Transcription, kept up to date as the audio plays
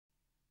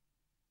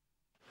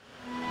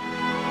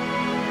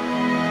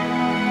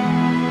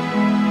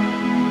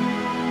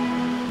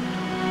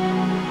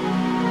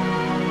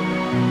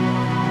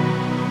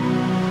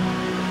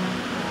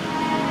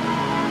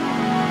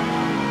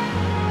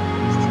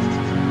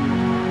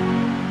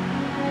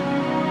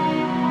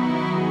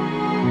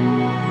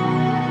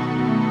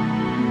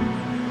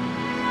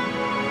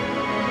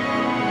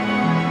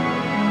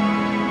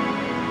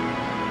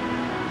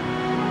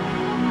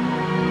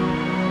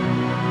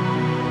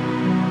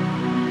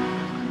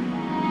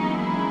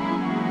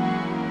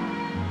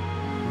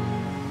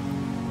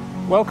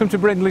Welcome to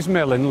Brindley's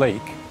Mill in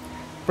Leek.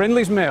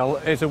 Brindley's Mill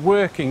is a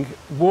working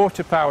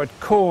water-powered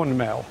corn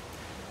mill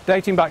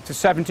dating back to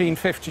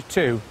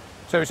 1752,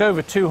 so it's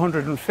over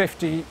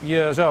 250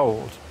 years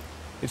old.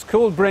 It's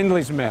called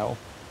Brindley's Mill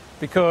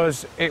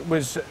because it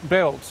was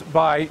built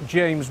by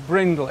James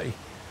Brindley,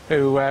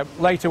 who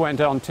later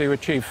went on to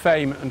achieve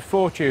fame and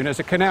fortune as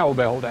a canal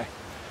builder.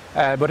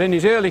 But in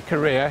his early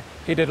career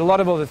he did a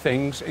lot of other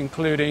things,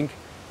 including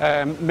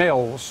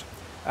mills,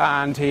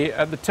 and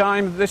at the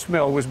time this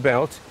mill was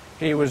built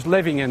he was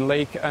living in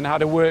Leek and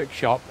had a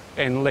workshop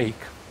in Leek.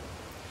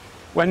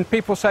 When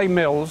people say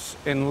mills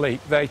in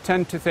Leek, they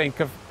tend to think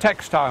of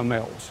textile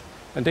mills.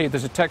 Indeed,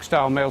 there's a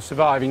textile mill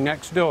surviving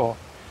next door.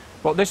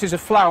 But this is a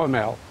flour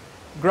mill.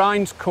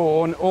 Grinds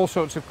corn, all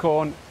sorts of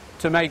corn,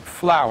 to make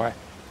flour.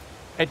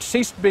 It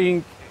ceased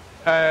being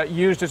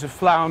used as a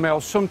flour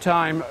mill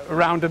sometime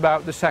around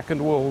about the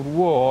Second World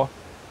War,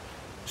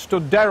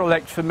 stood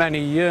derelict for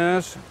many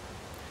years,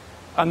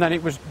 and then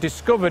it was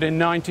discovered in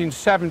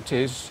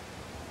 1970s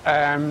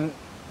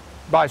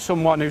by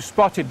someone who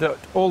spotted that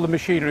all the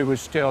machinery was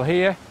still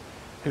here,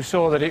 who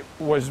saw that it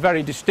was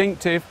very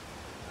distinctive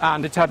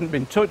and it hadn't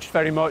been touched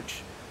very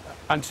much,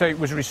 and so it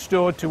was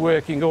restored to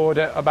working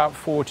order about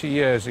 40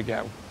 years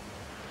ago.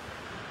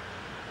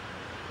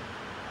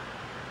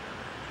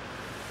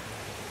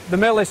 The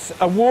mill is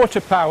a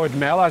water-powered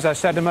mill, as I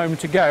said a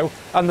moment ago,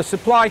 and the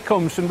supply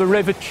comes from the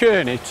River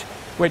Churnet,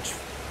 which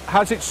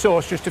has its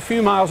source just a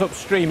few miles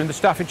upstream in the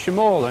Staffordshire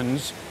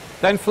Moorlands,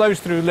 then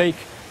flows through Leek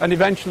and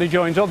eventually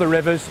joins other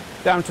rivers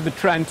down to the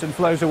Trent and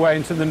flows away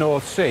into the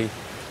North Sea.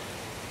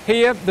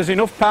 Here there's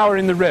enough power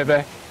in the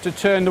river to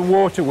turn the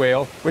water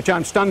wheel, which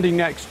I'm standing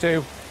next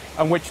to,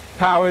 and which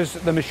powers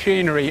the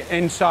machinery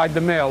inside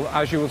the mill,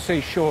 as you will see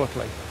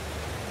shortly.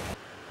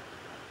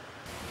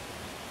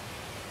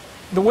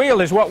 The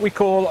wheel is what we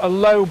call a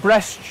low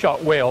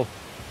breastshot wheel.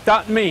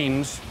 That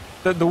means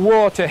that the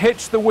water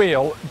hits the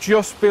wheel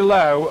just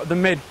below the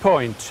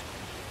midpoint,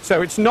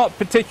 so it's not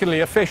particularly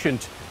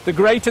efficient. The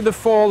greater the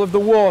fall of the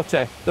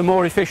water, the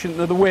more efficient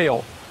the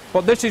wheel.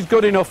 But this is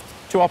good enough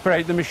to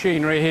operate the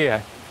machinery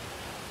here.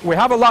 We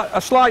have a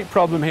slight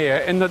problem here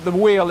in that the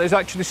wheel is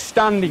actually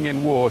standing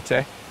in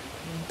water.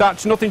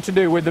 That's nothing to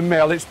do with the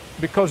mill, it's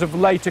because of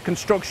later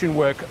construction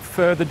work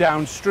further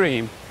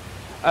downstream.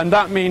 And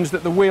that means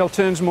that the wheel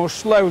turns more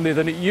slowly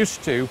than it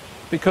used to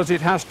because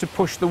it has to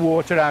push the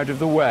water out of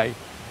the way.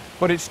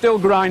 But it still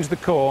grinds the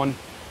corn,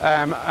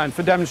 and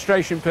for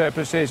demonstration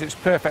purposes it's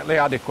perfectly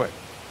adequate.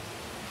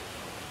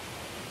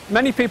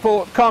 Many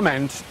people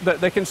comment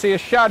that they can see a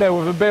shadow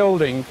of a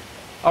building,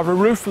 of a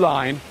roof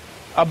line,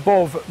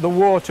 above the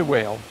water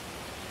wheel.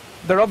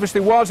 There obviously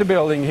was a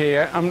building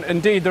here, and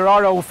indeed there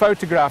are old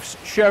photographs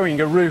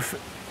showing a roof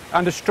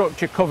and a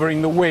structure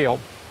covering the wheel.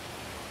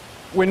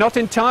 We're not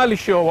entirely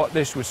sure what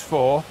this was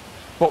for,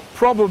 but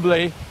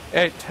probably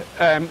it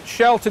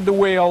sheltered the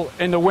wheel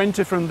in the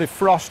winter from the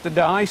frost and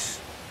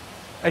ice.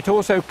 It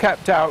also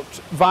kept out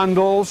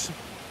vandals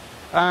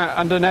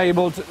and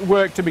enabled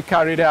work to be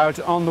carried out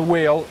on the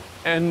wheel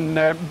in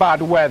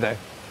bad weather.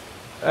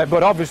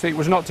 But obviously it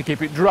was not to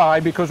keep it dry,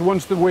 because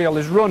once the wheel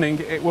is running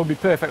it will be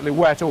perfectly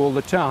wet all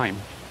the time.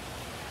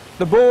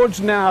 The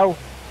boards now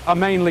are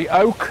mainly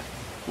oak,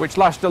 which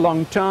last a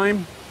long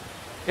time.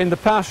 In the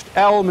past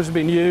elm has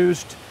been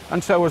used,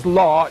 and so has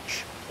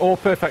larch, all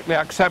perfectly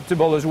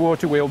acceptable as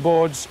water wheel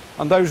boards,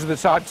 and those are the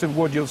types of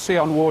wood you'll see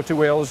on water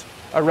wheels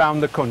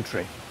around the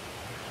country.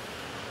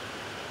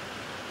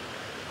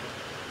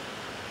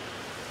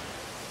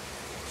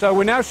 So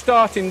we're now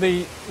starting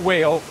the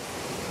wheel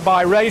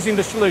by raising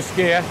the sluice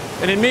gear,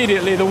 and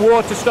immediately the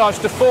water starts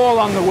to fall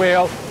on the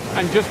wheel,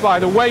 and just by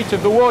the weight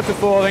of the water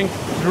falling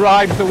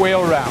drives the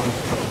wheel round.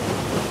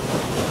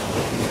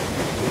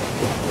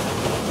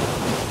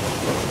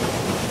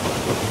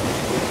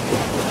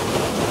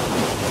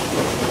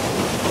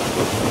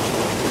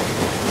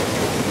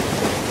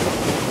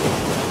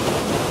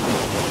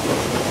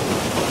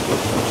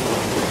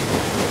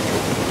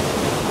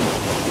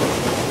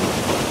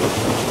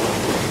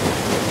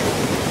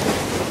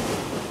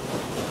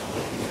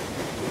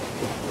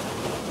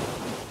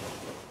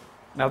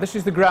 Now this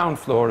is the ground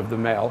floor of the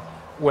mill,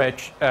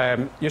 which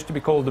used to be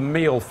called the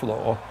meal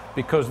floor,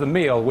 because the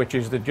meal, which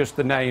is just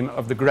the name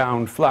of the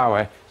ground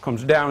flour,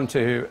 comes down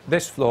to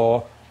this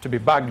floor to be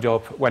bagged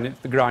up when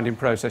the grinding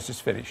process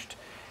is finished.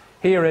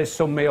 Here is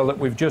some meal that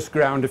we've just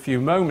ground a few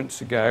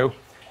moments ago.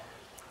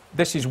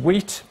 This is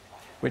wheat,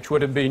 which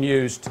would have been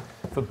used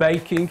for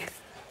baking,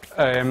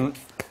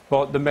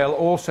 but the mill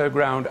also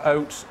ground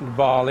oats and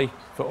barley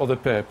for other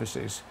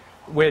purposes.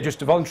 We're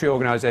just a voluntary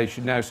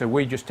organisation now, so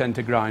we just tend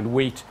to grind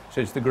wheat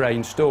since the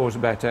grain stores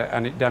better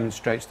and it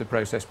demonstrates the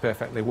process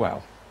perfectly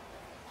well.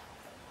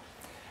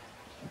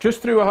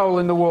 Just through a hole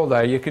in the wall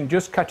there you can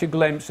just catch a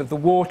glimpse of the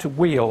water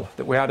wheel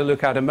that we had a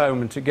look at a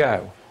moment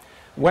ago.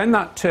 When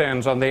that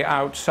turns on the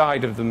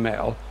outside of the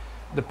mill,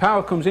 the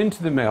power comes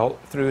into the mill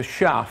through a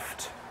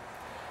shaft,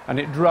 and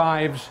it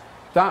drives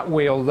that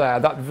wheel there,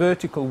 that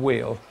vertical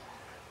wheel,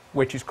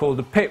 which is called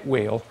the pit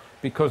wheel,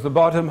 because the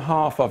bottom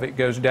half of it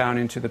goes down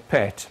into the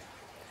pit.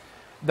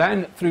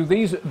 Then through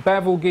these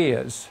bevel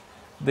gears,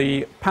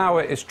 the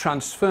power is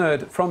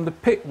transferred from the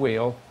pit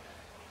wheel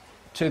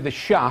to the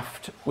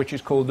shaft, which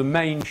is called the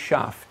main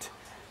shaft.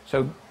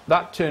 So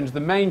that turns the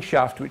main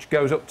shaft, which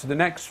goes up to the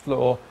next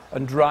floor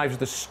and drives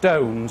the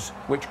stones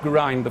which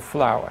grind the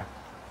flour.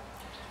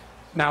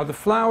 Now the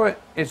flour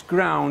is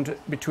ground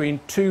between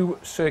two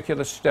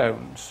circular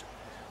stones.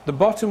 The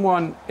bottom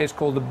one is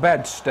called the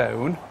bed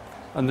stone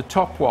and the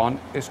top one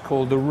is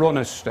called the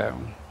runner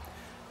stone.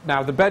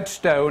 Now the bed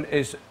stone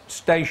is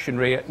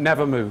stationary, it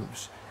never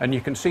moves, and you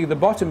can see the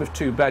bottom of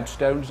two bed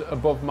stones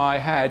above my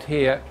head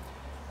here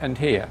and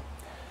here.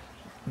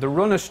 The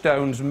runner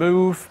stones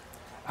move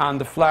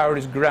and the flour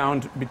is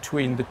ground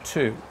between the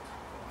two.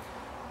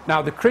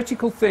 Now the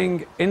critical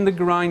thing in the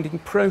grinding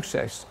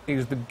process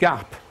is the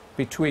gap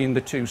between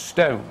the two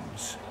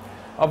stones.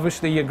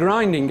 Obviously you're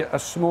grinding a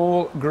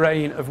small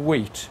grain of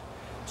wheat,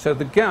 so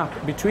the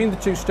gap between the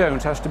two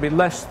stones has to be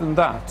less than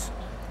that.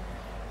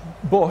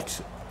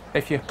 But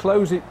if you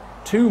close it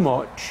too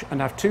much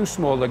and have too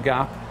small a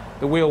gap,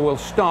 the wheel will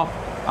stop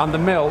and the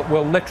mill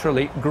will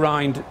literally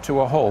grind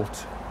to a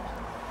halt.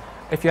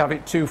 If you have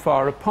it too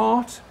far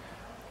apart,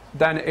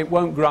 then it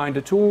won't grind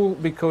at all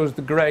because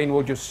the grain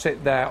will just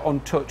sit there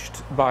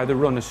untouched by the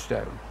runner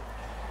stone.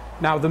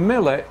 Now the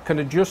miller can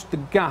adjust the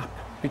gap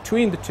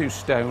between the two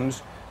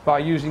stones by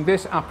using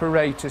this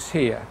apparatus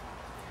here.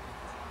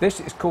 This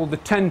is called the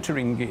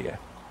tentering gear.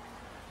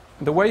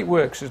 The way it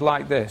works is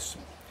like this.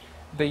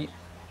 The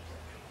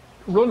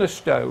runner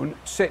stone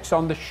sits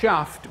on the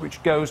shaft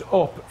which goes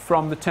up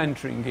from the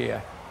tentering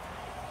gear.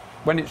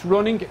 When it's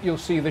running, you'll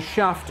see the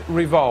shaft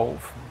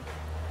revolve.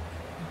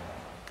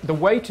 The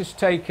weight is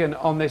taken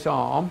on this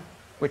arm,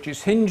 which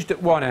is hinged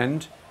at one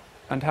end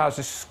and has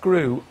a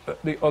screw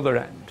at the other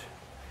end.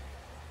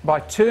 By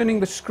turning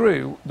the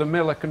screw, the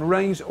miller can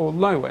raise or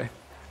lower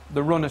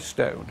the runner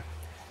stone.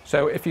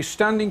 So if you're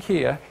standing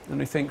here and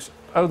he thinks,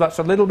 oh, that's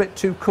a little bit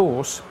too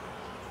coarse,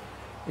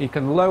 he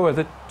can lower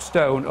the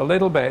stone a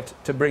little bit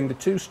to bring the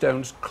two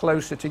stones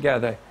closer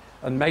together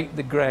and make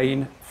the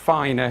grain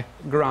finer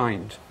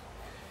grind.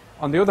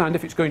 On the other hand,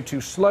 if it's going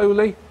too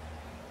slowly,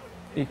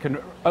 he can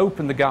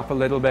open the gap a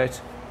little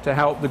bit to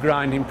help the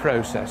grinding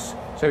process.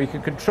 So he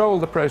can control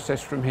the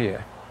process from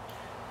here.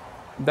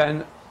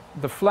 Then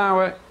the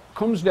flour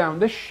comes down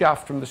this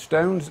shaft from the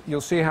stones. You'll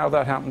see how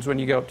that happens when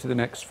you go up to the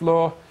next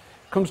floor.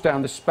 Comes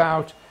down the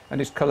spout and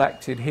is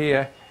collected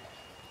here.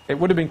 It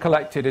would have been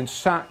collected in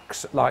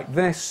sacks like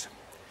this,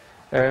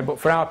 but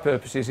for our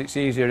purposes it's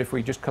easier if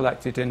we just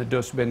collect it in a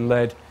dustbin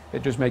lid.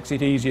 It just makes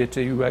it easier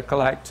to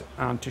collect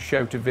and to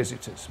show to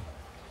visitors.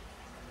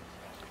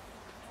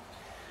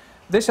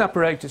 This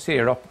apparatus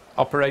here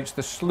operates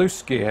the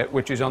sluice gear,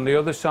 which is on the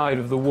other side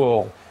of the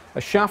wall. A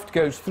shaft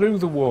goes through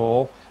the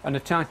wall and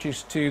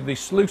attaches to the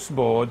sluice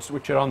boards,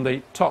 which are on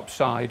the top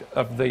side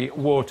of the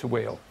water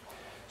wheel.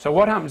 So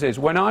what happens is,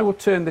 when I will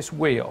turn this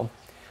wheel,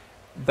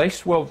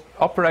 this will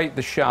operate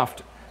the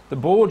shaft, the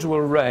boards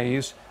will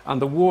raise,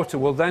 and the water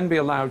will then be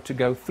allowed to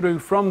go through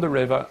from the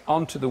river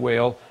onto the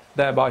wheel,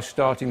 thereby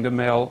starting the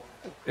mill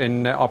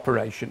in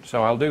operation.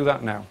 So I'll do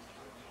that now.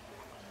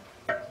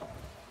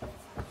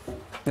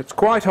 It's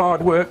quite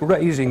hard work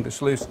raising the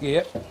sluice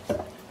gear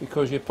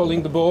because you're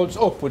pulling the boards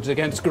upwards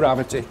against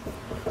gravity.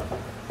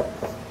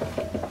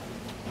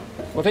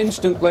 But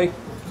instantly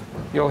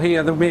you'll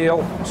hear the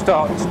wheel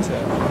start to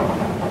turn.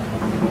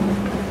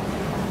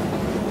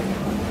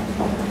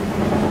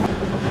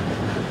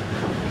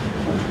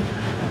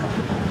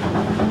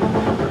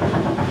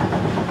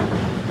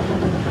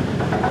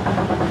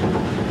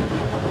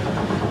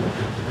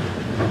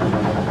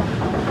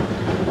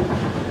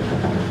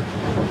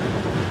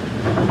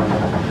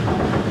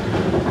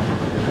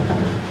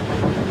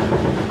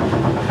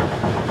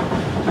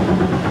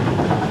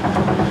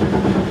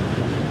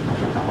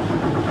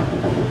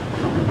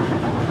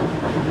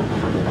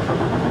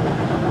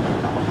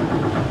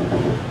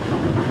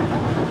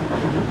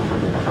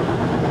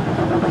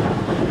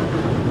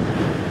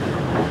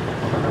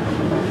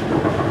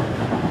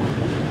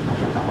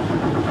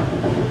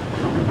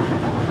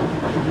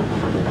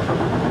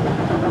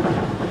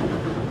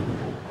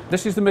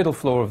 This is the middle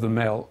floor of the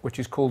mill, which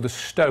is called the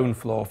stone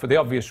floor, for the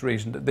obvious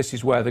reason that this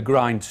is where the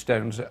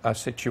grindstones are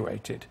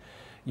situated.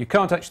 You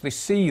can't actually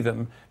see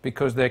them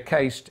because they're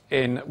cased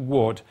in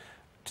wood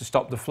to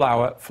stop the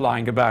flour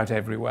flying about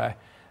everywhere.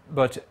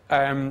 But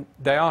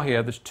they are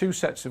here. There's two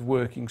sets of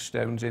working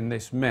stones in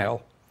this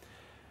mill.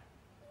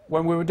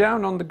 When we were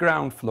down on the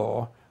ground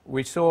floor,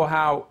 we saw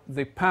how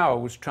the power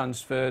was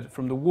transferred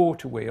from the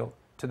water wheel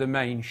to the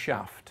main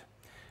shaft.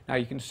 Now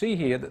you can see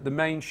here that the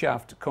main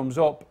shaft comes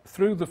up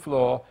through the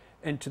floor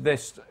into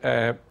this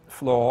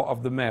floor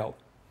of the mill.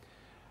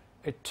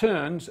 It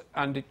turns,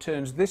 and it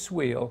turns this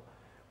wheel,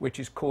 which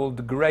is called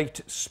the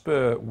great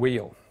spur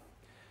wheel.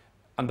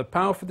 And the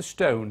power for the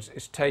stones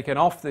is taken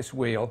off this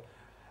wheel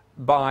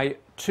by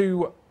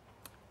two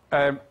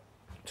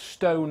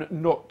stone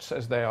nuts,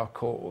 as they are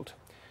called.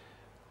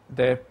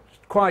 They're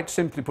quite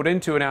simply put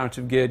into and out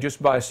of gear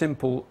just by a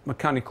simple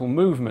mechanical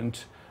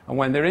movement. And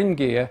when they're in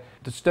gear,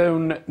 the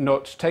stone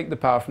nuts take the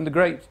power from the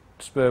great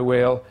spur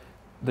wheel,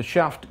 the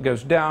shaft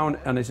goes down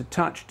and is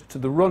attached to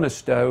the runner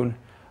stone,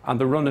 and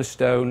the runner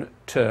stone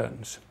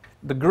turns.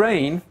 The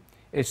grain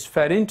is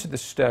fed into the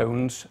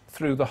stones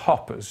through the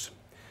hoppers.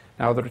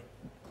 Now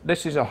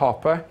this is a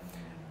hopper.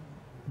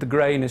 The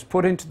grain is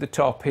put into the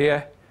top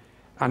here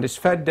and is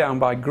fed down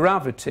by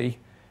gravity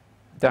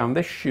down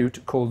this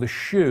chute called the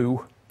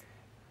shoe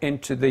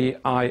into the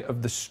eye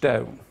of the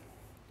stone.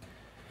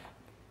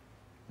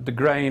 The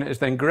grain is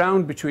then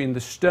ground between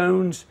the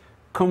stones,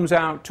 comes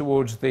out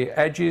towards the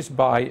edges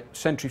by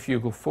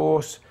centrifugal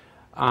force,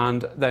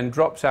 and then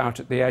drops out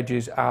at the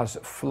edges as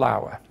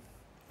flour.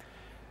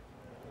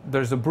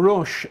 There's a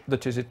brush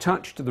that is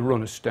attached to the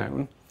runner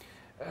stone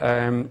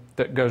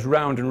that goes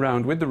round and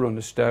round with the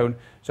runner stone,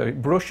 so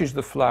it brushes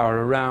the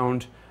flour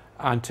around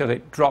until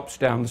it drops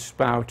down the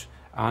spout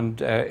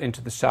and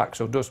into the sacks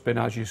or dustbin,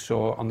 as you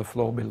saw on the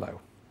floor below.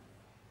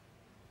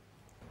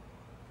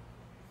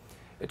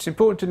 It's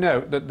important to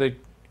note that the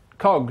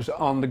cogs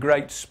on the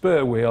great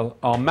spur wheel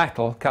are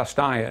metal, cast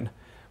iron,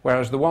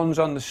 whereas the ones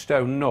on the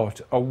stone nut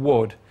are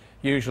wood,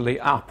 usually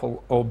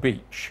apple or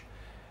beech.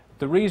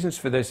 The reasons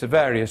for this are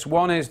various.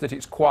 One is that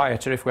it's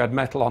quieter. If we had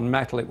metal on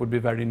metal, it would be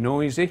very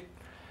noisy.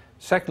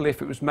 Secondly,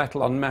 if it was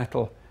metal on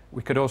metal,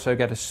 we could also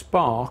get a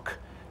spark,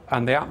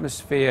 and the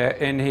atmosphere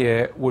in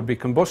here would be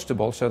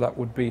combustible, so that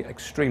would be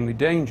extremely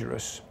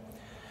dangerous.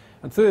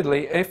 And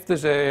thirdly, if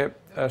there's a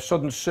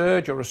sudden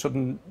surge or a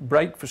sudden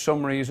break for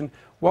some reason,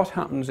 what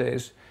happens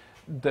is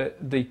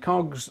that the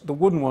cogs, the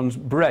wooden ones,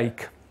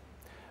 break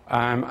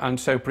and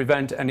so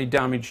prevent any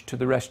damage to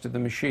the rest of the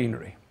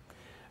machinery.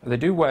 They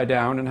do wear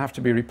down and have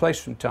to be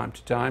replaced from time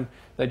to time.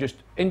 They're just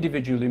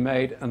individually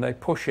made and they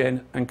push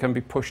in and can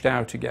be pushed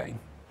out again.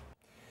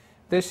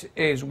 This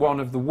is one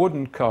of the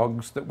wooden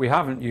cogs that we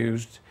haven't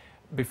used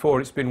before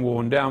it's been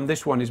worn down.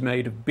 This one is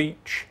made of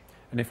beech,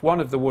 and if one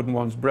of the wooden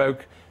ones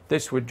broke,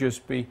 this would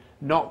just be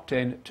knocked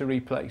in to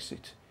replace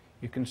it.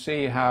 You can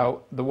see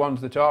how the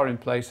ones that are in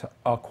place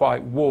are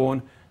quite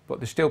worn, but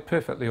they're still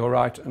perfectly all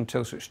right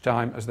until such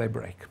time as they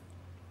break.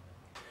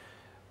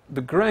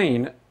 The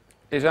grain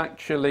is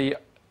actually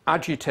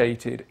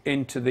agitated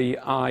into the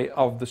eye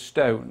of the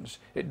stones.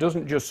 It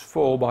doesn't just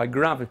fall by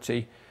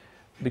gravity,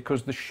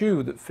 because the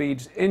shoe that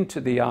feeds into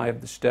the eye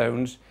of the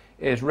stones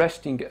is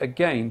resting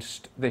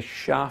against this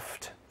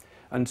shaft,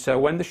 and so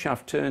when the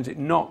shaft turns, it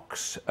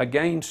knocks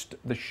against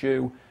the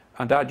shoe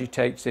and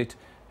agitates it,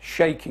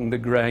 shaking the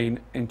grain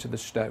into the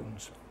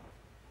stones.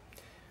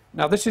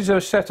 Now this is a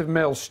set of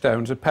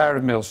millstones, a pair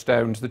of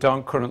millstones that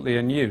aren't currently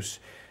in use,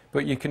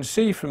 but you can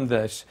see from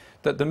this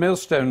that the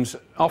millstones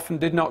often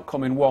did not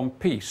come in one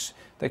piece.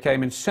 They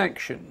came in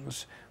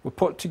sections, were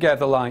put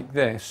together like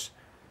this.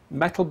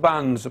 Metal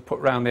bands are put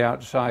around the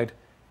outside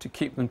to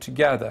keep them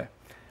together,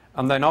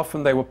 and then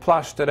often they were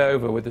plastered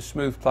over with a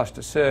smooth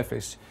plaster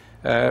surface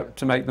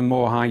to make them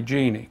more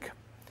hygienic.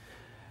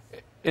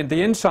 In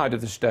the inside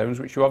of the stones,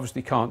 which you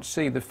obviously can't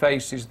see, the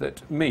faces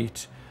that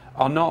meet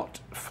are not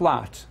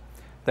flat.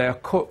 They are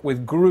cut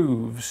with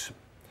grooves,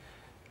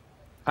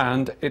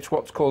 and it's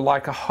what's called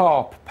like a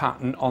harp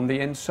pattern on the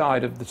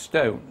inside of the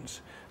stones.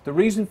 The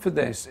reason for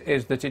this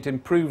is that it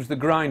improves the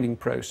grinding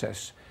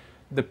process.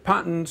 The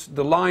patterns,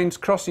 the lines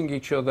crossing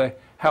each other,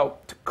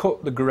 help to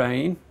cut the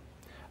grain,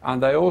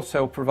 and they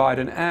also provide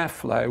an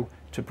airflow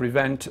to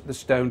prevent the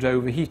stones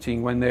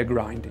overheating when they're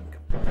grinding.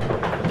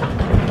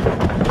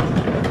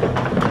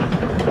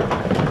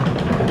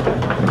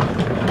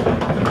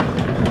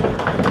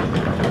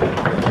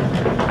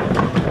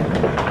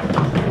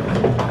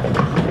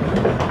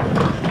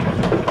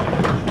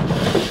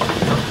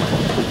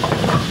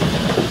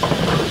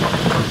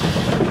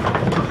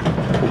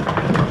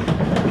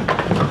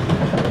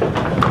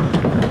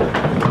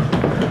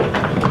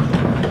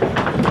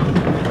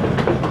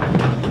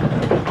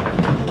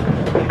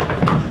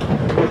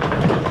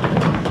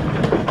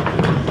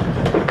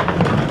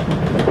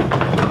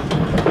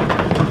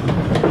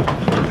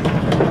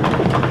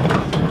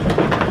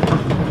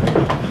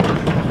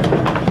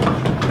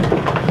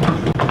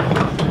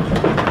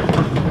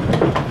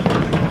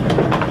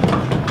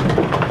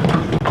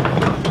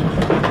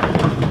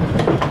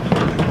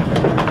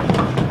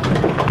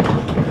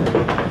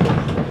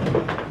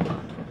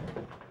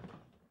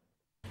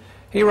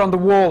 Here on the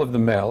wall of the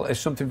mill is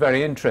something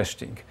very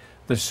interesting.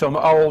 There's some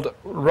old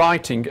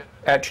writing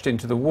etched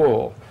into the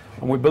wall,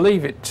 and we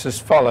believe it's as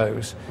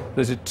follows.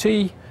 There's a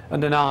T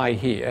and an I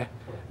here.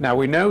 Now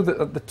we know that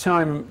at the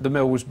time the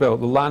mill was built,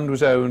 the land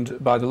was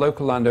owned by the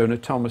local landowner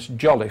Thomas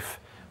Jolliffe,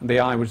 and the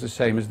I was the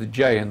same as the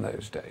J in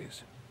those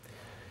days.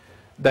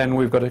 Then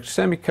we've got a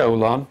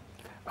semicolon,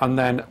 and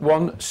then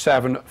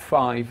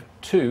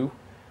 1752,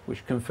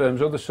 which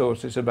confirms other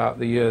sources about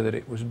the year that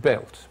it was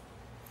built.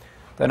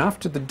 Then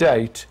after the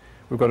date,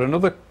 we've got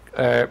another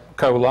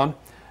colon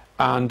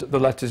and the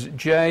letters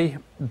J,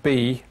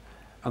 B,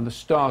 and the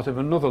start of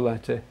another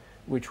letter,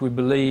 which we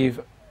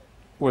believe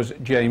was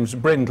James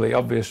Brindley,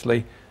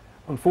 obviously.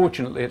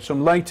 Unfortunately, at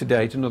some later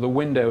date, another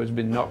window has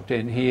been knocked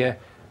in here,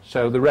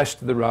 so the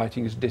rest of the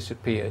writing has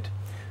disappeared.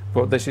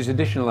 but this is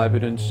additional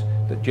evidence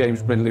that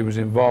James Brindley was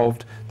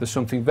involved. There's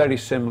something very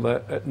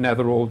similar at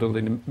Nether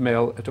Alderley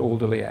Mill at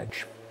Alderley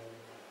Edge.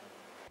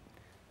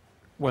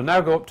 We'll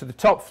now go up to the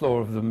top floor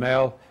of the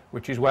mill,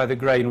 which is where the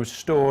grain was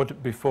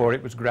stored before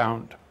it was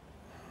ground.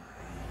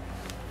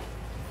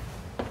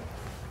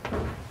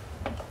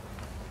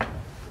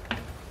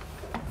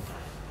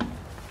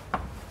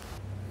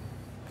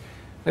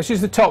 This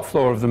is the top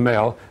floor of the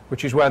mill,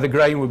 which is where the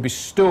grain would be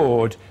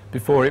stored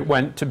before it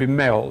went to be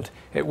milled.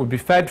 It would be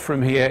fed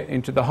from here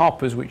into the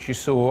hoppers which you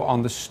saw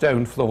on the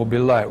stone floor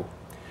below.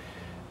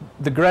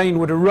 The grain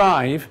would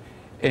arrive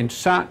in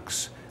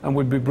sacks and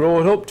would be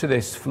brought up to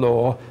this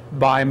floor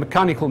by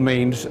mechanical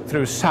means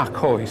through a sack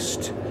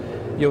hoist.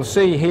 You'll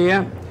see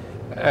here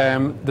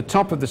the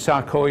top of the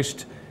sack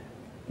hoist,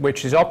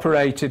 which is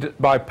operated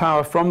by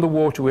power from the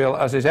water wheel,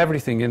 as is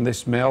everything in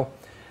this mill,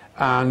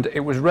 and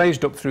it was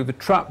raised up through the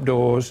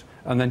trapdoors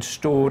and then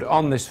stored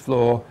on this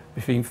floor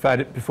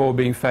before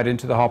being fed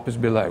into the hoppers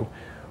below.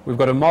 We've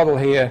got a model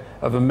here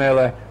of a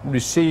miller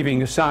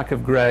receiving a sack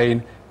of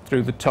grain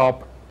through the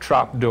top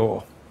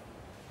trapdoor.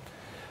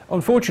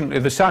 Unfortunately,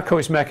 the sack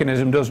hoist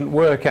mechanism doesn't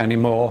work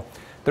anymore.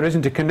 There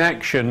isn't a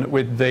connection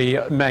with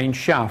the main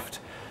shaft,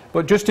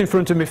 but just in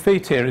front of my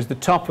feet here is the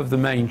top of the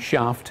main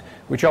shaft,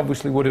 which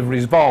obviously would have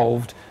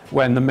revolved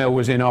when the mill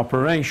was in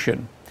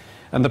operation.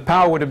 And the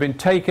power would have been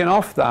taken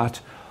off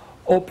that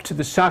up to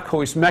the sack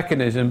hoist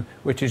mechanism,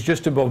 which is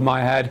just above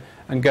my head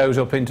and goes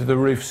up into the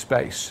roof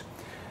space.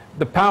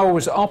 The power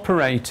was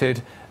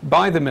operated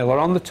by the miller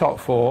on the top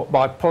floor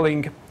by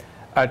pulling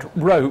at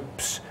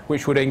ropes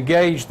which would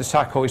engage the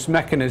sack hoist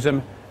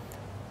mechanism,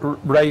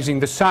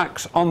 raising the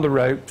sacks on the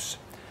ropes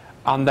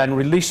and then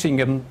releasing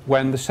them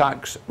when the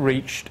sacks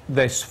reached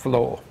this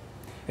floor.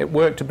 It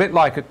worked a bit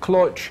like a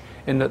clutch,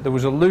 in that there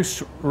was a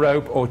loose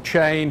rope or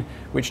chain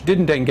which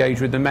didn't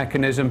engage with the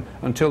mechanism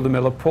until the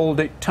miller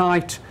pulled it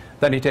tight,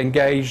 then it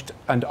engaged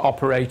and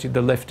operated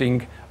the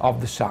lifting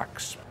of the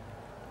sacks.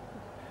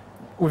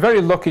 We're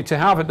very lucky to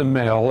have at the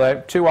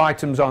mill two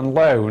items on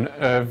loan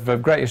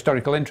of great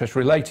historical interest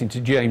relating to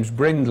James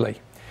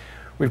Brindley.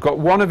 We've got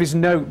one of his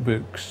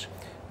notebooks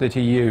that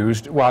he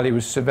used while he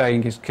was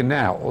surveying his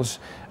canals,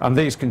 and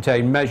these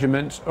contain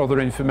measurements,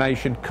 other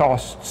information,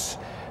 costs,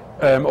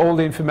 all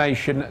the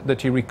information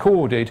that he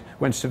recorded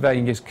when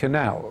surveying his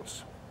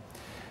canals.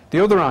 The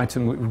other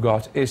item that we've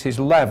got is his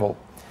level.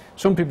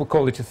 Some people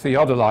call it a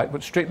theodolite,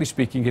 but strictly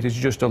speaking it is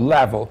just a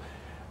level,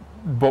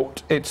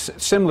 but it's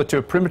similar to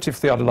a primitive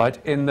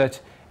theodolite in that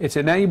it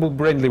enabled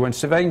Brindley, when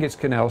surveying his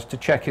canals, to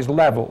check his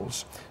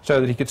levels so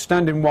that he could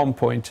stand in one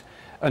point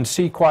and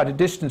see quite a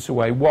distance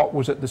away what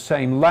was at the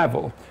same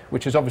level,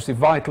 which is obviously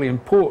vitally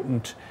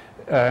important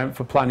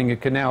for planning a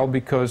canal,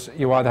 because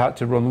you either had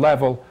to run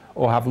level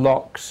or have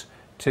locks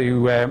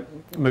to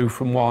move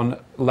from one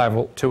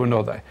level to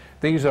another.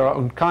 These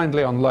are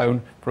kindly on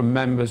loan from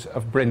members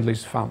of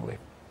Brindley's family.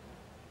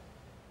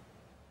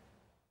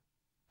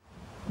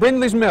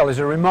 Brindley's mill is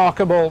a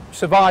remarkable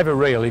survivor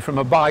really from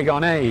a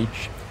bygone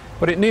age,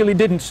 but it nearly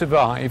didn't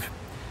survive.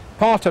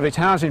 Part of it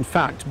has in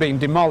fact been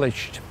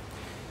demolished.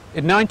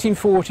 In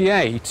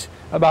 1948,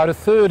 about a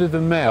third of the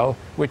mill,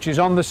 which is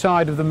on the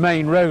side of the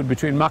main road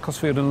between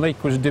Macclesfield and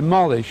Leek, was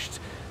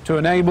demolished to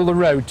enable the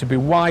road to be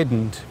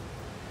widened.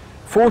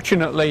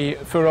 Fortunately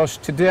for us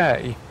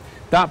today,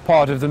 that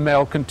part of the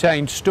mill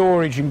contained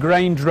storage and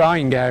grain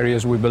drying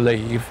areas, we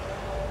believe.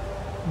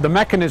 The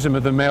mechanism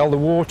of the mill, the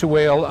water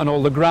wheel and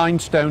all the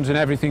grindstones and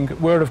everything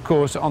were of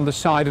course on the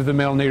side of the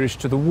mill nearest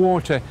to the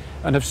water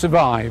and have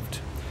survived.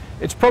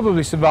 It's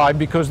probably survived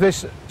because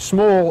this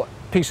small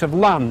piece of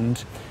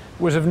land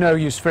was of no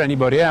use for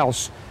anybody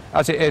else,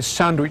 as it is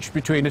sandwiched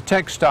between a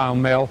textile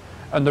mill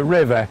and the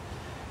river.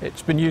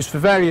 It's been used for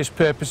various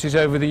purposes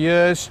over the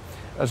years,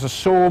 as a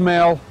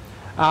sawmill,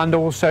 and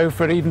also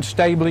for even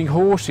stabling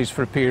horses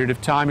for a period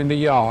of time in the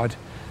yard.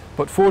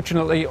 But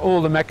fortunately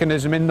all the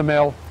mechanism in the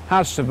mill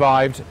has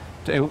survived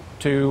to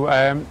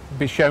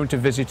be shown to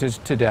visitors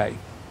today.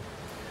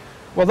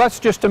 Well, that's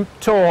just a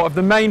tour of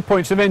the main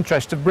points of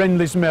interest of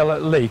Brindley's mill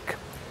at Leek.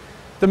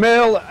 The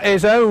mill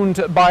is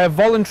owned by a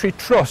voluntary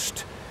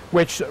trust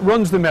which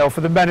runs the mill for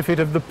the benefit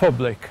of the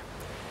public.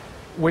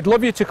 We'd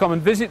love you to come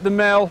and visit the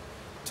mill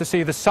to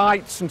see the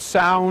sights and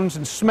sounds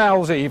and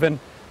smells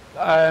even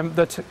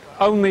that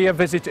only a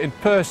visit in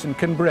person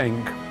can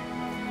bring.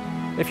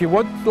 If you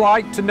would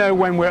like to know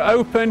when we're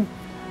open,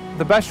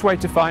 the best way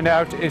to find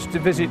out is to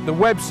visit the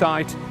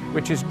website,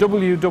 which is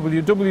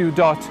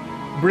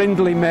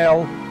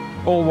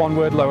www.brindleymill, all one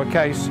word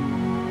lowercase,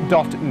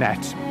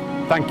 .net.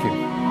 Thank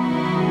you.